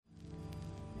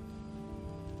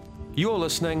You're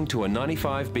listening to a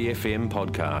 95BFM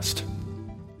podcast.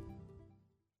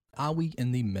 Are we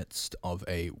in the midst of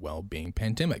a well-being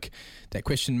pandemic? That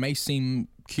question may seem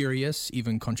curious,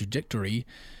 even contradictory.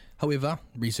 However,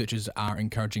 researchers are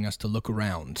encouraging us to look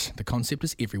around. The concept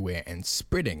is everywhere and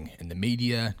spreading in the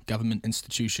media, government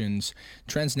institutions,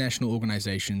 transnational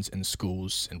organisations, in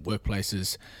schools and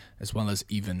workplaces, as well as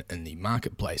even in the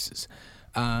marketplaces.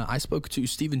 I spoke to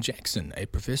Stephen Jackson, a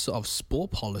professor of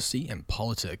sport policy and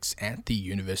politics at the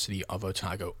University of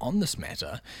Otago, on this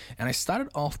matter, and I started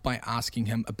off by asking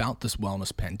him about this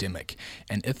wellness pandemic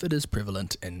and if it is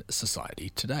prevalent in society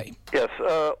today. Yes,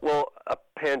 well, a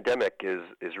pandemic is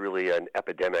really an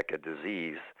epidemic, a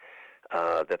disease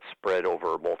that's spread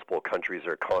over multiple countries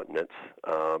or continents,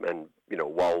 and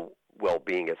while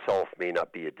well-being itself may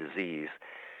not be a disease,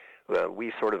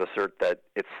 we sort of assert that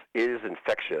it is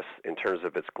infectious in terms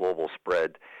of its global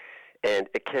spread, and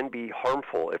it can be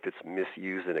harmful if it's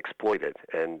misused and exploited.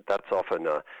 And that's often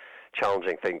a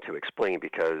challenging thing to explain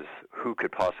because who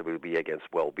could possibly be against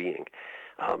well-being?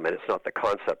 And it's not the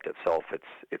concept itself.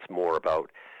 It's more about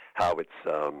how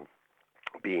it's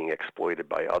being exploited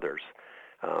by others.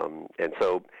 And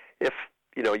so if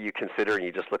you consider and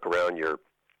you just look around, you're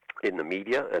in the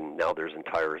media, and now there's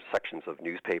entire sections of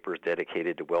newspapers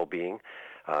dedicated to well-being,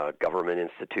 government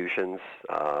institutions,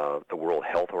 the World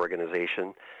Health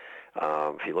Organization.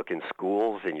 If you look in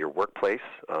schools, in your workplace,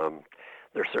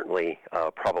 there's certainly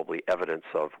probably evidence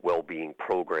of well-being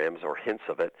programs or hints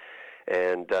of it.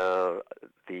 And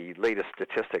the latest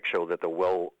statistics show that the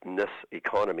wellness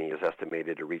economy is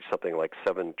estimated to reach something like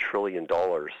 $7 trillion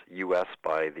U.S.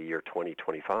 by the year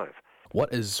 2025.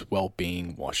 What is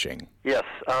well-being washing? Yes,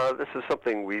 this is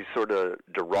something we sort of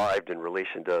derived in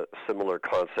relation to similar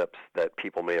concepts that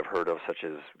people may have heard of, such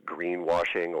as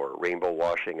greenwashing or rainbow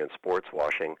washing and sports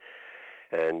washing.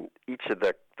 And each of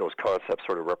those concepts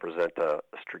sort of represent a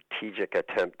strategic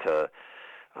attempt to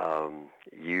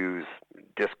use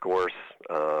discourse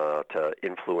to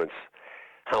influence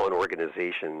how an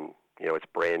organization, its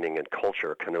branding and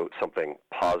culture connote something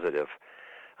positive.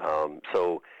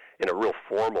 So in a real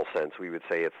formal sense, we would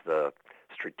say it's the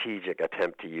strategic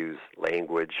attempt to use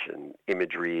language and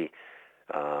imagery,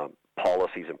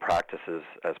 policies and practices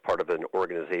as part of an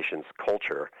organization's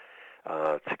culture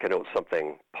to connote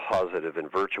something positive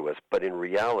and virtuous. But in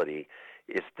reality,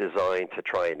 it's designed to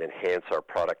try and enhance our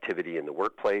productivity in the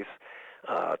workplace,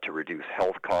 to reduce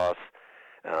health costs,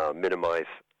 minimize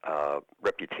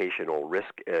reputational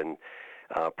risk, and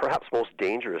perhaps most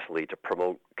dangerously, to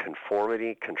promote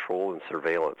conformity, control, and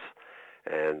surveillance.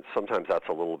 And sometimes that's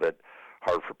a little bit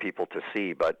hard for people to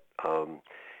see, but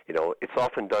it's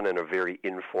often done in a very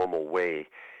informal way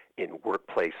in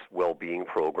workplace well-being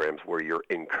programs where you're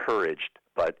encouraged,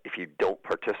 but if you don't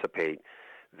participate,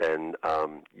 then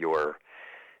you're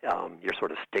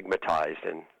sort of stigmatized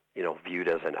and viewed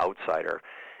as an outsider.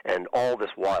 And all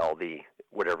this while,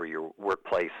 whatever your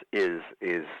workplace is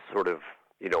sort of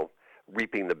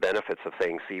reaping the benefits of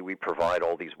saying, see, we provide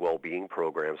all these well-being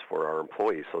programs for our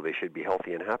employees, so they should be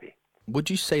healthy and happy. Would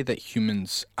you say that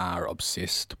humans are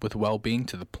obsessed with well-being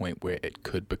to the point where it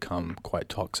could become quite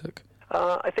toxic?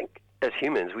 I think as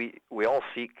humans, we all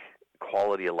seek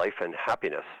quality of life and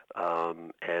happiness,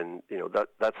 and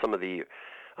that's some of the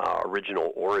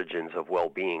original origins of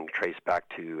well-being traced back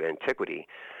to antiquity.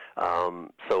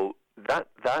 So that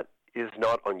is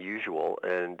not unusual,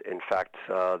 and in fact,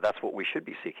 that's what we should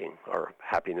be seeking, our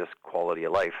happiness, quality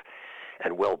of life,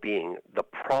 and well-being. The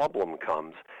problem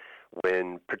comes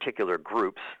when particular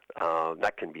groups,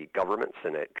 that can be governments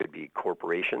and it could be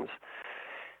corporations,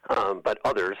 but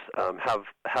others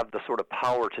have the sort of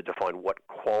power to define what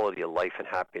quality of life and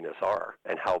happiness are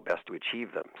and how best to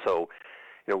achieve them. So,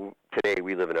 today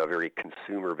we live in a very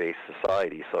consumer-based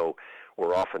society, so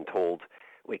we're often told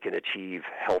we can achieve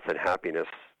health and happiness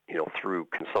through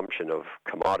consumption of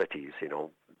commodities,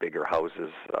 bigger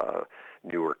houses,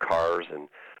 newer cars, and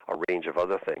a range of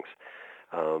other things.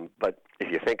 But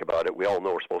if you think about it, we all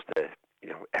know we're supposed to,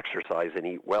 exercise and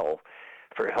eat well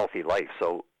for a healthy life.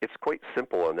 So it's quite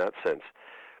simple in that sense.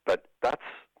 But that's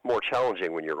more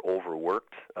challenging when you're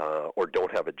overworked or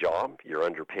don't have a job, you're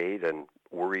underpaid and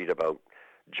worried about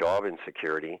job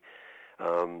insecurity.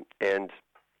 And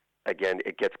again,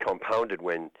 it gets compounded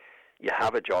when you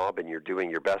have a job and you're doing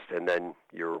your best, and then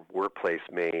your workplace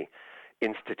may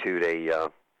institute a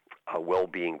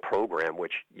well-being program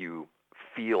which you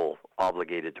feel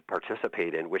obligated to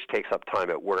participate in, which takes up time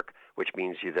at work, which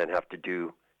means you then have to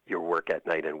do your work at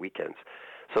night and weekends.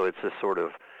 So it's this sort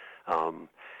of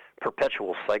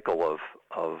perpetual cycle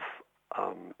of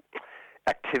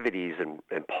activities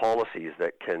and policies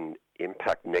that can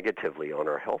impact negatively on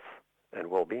our health and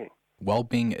well-being.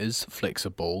 Wellbeing is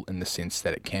flexible in the sense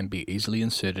that it can be easily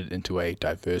inserted into a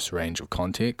diverse range of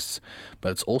contexts,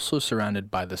 but it's also surrounded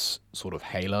by this sort of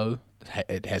halo.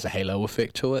 It has a halo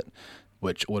effect to it,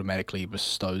 which automatically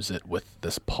bestows it with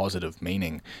this positive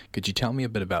meaning. Could you tell me a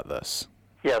bit about this?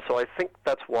 Yeah, so I think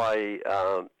that's why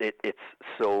it's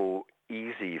so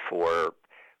easy for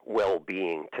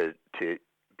well-being to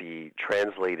be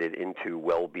translated into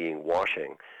well-being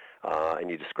washing. And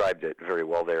you described it very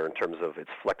well there in terms of its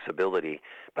flexibility,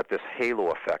 but this halo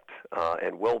effect.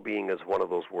 And well-being is one of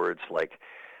those words like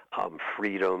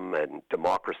freedom and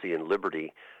democracy and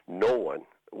liberty. No one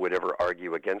would ever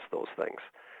argue against those things.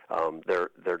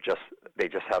 They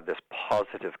just have this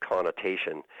positive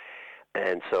connotation,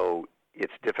 and so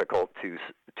it's difficult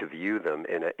to view them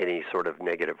in any sort of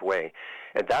negative way.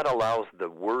 And that allows the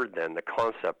word then, the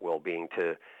concept well-being,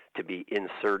 to be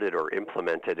inserted or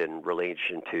implemented in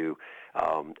relation to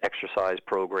exercise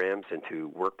programs, into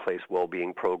workplace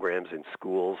well-being programs, in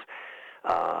schools,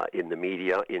 in the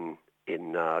media, in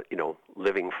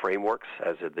living frameworks,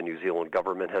 as the New Zealand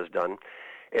government has done,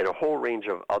 and a whole range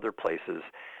of other places.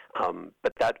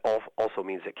 But that also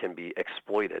means it can be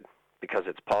exploited. Because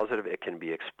it's positive, it can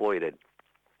be exploited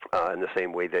in the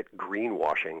same way that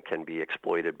greenwashing can be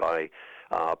exploited by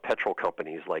petrol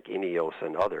companies like Ineos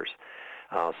and others.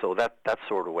 So that's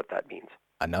sort of what that means.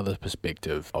 Another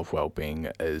perspective of well-being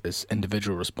is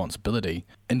individual responsibility.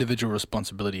 Individual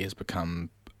responsibility has become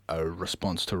a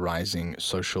response to rising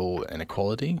social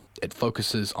inequality. It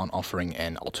focuses on offering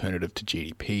an alternative to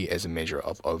GDP as a measure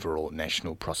of overall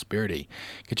national prosperity.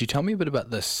 Could you tell me a bit about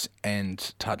this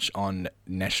and touch on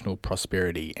national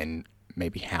prosperity and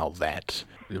maybe how that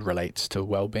relates to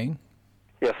well-being?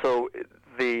 Yeah, so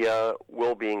the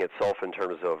well-being itself in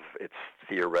terms of its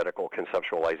theoretical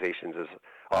conceptualizations is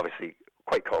obviously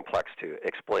quite complex to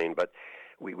explain, but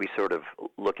we sort of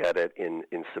look at it in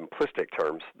simplistic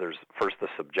terms. There's first the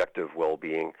subjective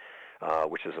well-being,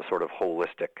 which is a sort of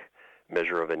holistic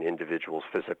measure of an individual's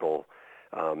physical,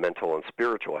 mental, and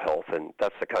spiritual health, and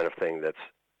that's the kind of thing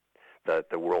that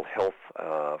the World Health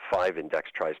 5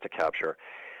 Index tries to capture.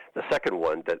 The second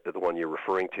one, the one you're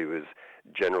referring to, is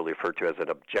generally referred to as an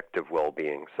objective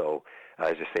well-being. So,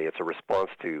 as you say, it's a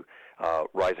response to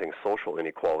rising social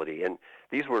inequality, and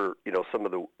these were, some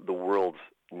of the world's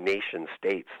nation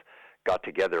states got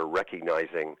together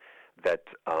recognizing that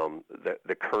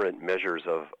the current measures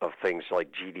of things like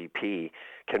GDP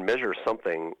can measure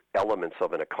elements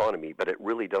of an economy, but it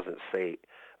really doesn't say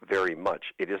very much.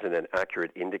 It isn't an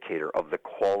accurate indicator of the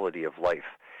quality of life,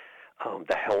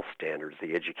 the health standards,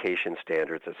 the education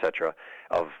standards, etc.,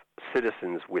 of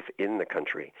citizens within the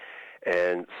country.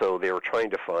 And so they were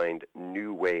trying to find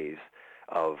new ways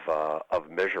of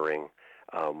measuring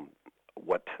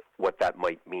what that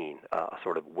might mean,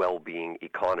 sort of well-being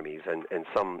economies. And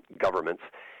some governments,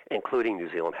 including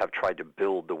New Zealand, have tried to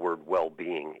build the word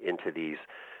well-being into these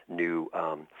new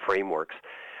frameworks.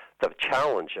 The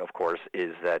challenge, of course,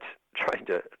 is that trying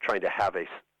to have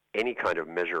any kind of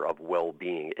measure of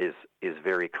well-being is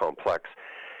very complex,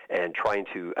 and trying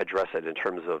to address it in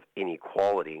terms of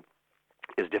inequality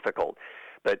is difficult.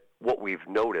 But what we've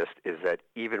noticed is that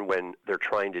even when they're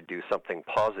trying to do something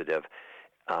positive,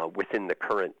 within the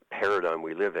current paradigm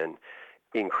we live in,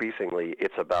 increasingly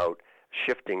it's about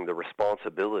shifting the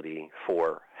responsibility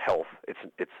for health.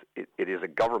 It is a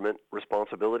government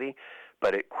responsibility,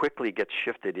 but it quickly gets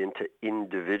shifted into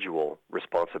individual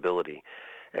responsibility.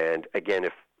 And again,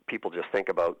 if people just think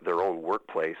about their own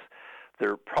workplace,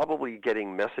 they're probably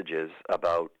getting messages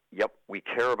about, yep, we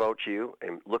care about you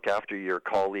and look after your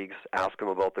colleagues, ask them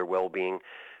about their well-being,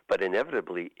 but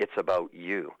inevitably it's about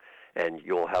you. And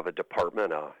you'll have a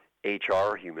department, a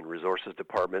HR, human resources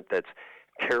department, that's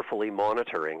carefully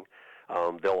monitoring.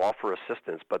 They'll offer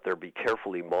assistance, but they'll be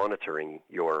carefully monitoring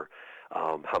your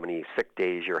how many sick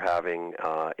days you're having,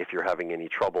 if you're having any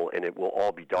trouble, and it will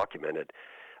all be documented.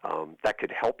 That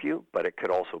could help you, but it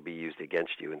could also be used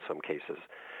against you in some cases.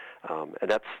 And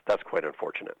that's quite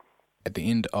unfortunate. At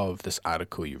the end of this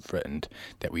article you've written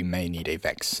that we may need a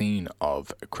vaccine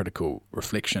of critical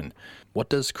reflection. What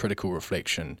does critical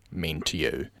reflection mean to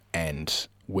you, and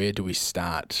where do we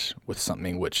start with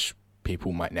something which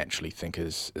people might naturally think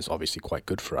is obviously quite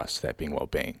good for us, that being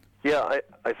well-being? Yeah,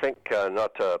 I think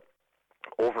not to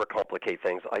overcomplicate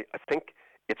things, I think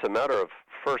it's a matter of,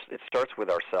 first, it starts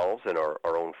with ourselves and our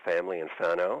own family and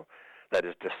whānau. That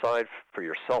is, decide for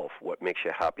yourself what makes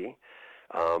you happy.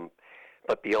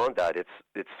 But beyond that,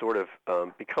 it's sort of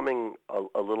becoming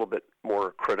a little bit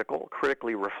more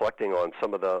critically reflecting on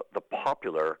some of the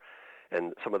popular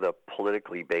and some of the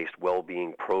politically based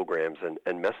well-being programs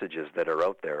and messages that are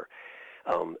out there.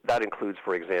 That includes,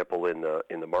 for example, in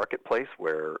the marketplace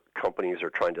where companies are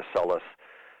trying to sell us,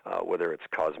 whether it's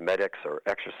cosmetics or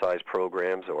exercise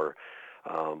programs or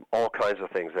all kinds of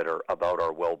things that are about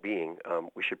our well-being.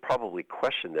 We should probably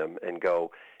question them and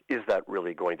go, is that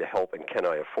really going to help, and can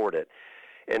I afford it?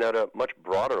 And at a much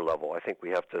broader level, I think we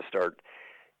have to start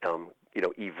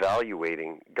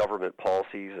evaluating government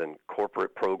policies and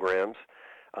corporate programs,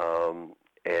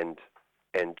 and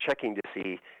checking to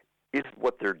see, is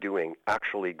what they're doing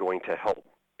actually going to help?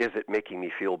 Is it making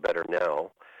me feel better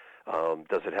now?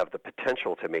 Does it have the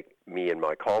potential to make me and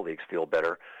my colleagues feel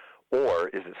better? Or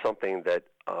is it something that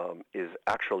is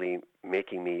actually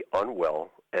making me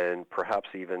unwell and perhaps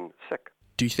even sick?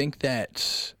 Do you think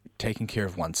that taking care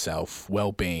of oneself,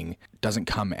 well-being, doesn't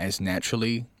come as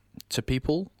naturally to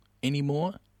people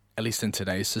anymore, at least in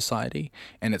today's society,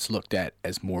 and it's looked at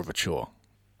as more of a chore?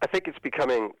 I think it's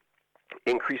becoming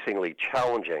increasingly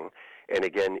challenging, and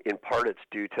again, in part it's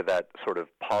due to that sort of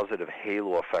positive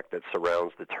halo effect that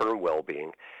surrounds the term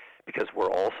well-being, because we're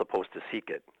all supposed to seek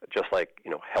it, just like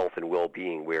health and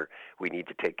well-being, where we need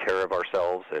to take care of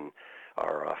ourselves and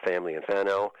our family and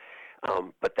whānau.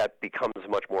 But that becomes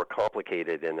much more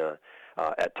complicated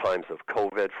at times of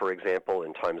COVID, for example,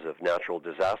 in times of natural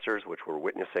disasters, which we're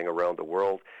witnessing around the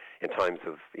world, in times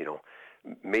of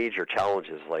major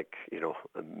challenges like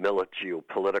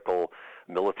geopolitical,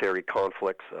 military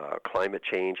conflicts, climate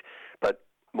change, but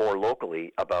more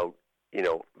locally about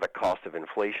the cost of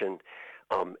inflation,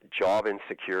 job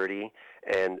insecurity,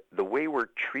 and the way we're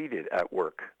treated at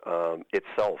work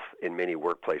itself in many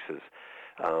workplaces.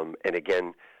 And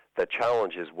again, the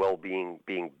challenge is well-being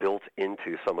being built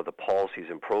into some of the policies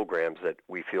and programs that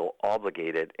we feel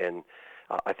obligated, and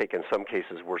I think in some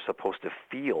cases we're supposed to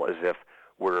feel as if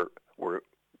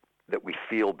that we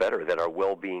feel better, that our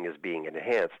well-being is being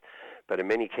enhanced. But in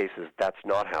many cases that's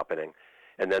not happening,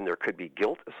 and then there could be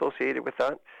guilt associated with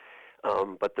that.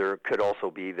 But there could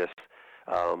also be this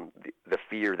the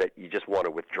fear that you just want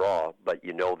to withdraw, but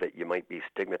you know that you might be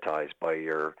stigmatized by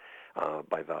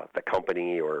by the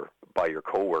company or by your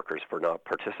coworkers for not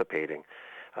participating,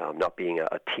 not being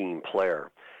a team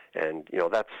player. And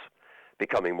that's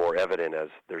becoming more evident as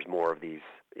there's more of these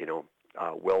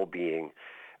well-being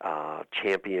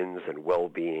champions and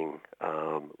well-being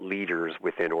leaders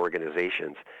within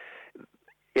organizations.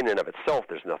 In and of itself,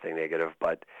 there's nothing negative,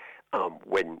 but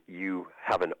when you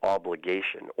have an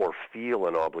obligation or feel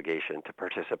an obligation to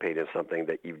participate in something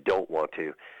that you don't want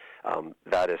to,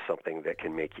 that is something that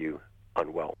can make you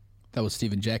unwell. That was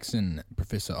Stephen Jackson,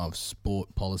 Professor of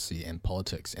Sport Policy and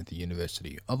Politics at the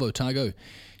University of Otago,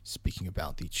 speaking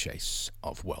about the chase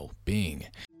of well-being.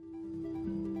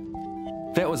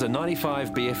 That was a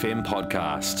 95BFM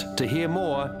podcast. To hear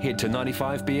more, head to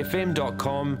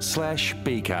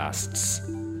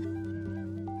 95bfm.com/bcasts.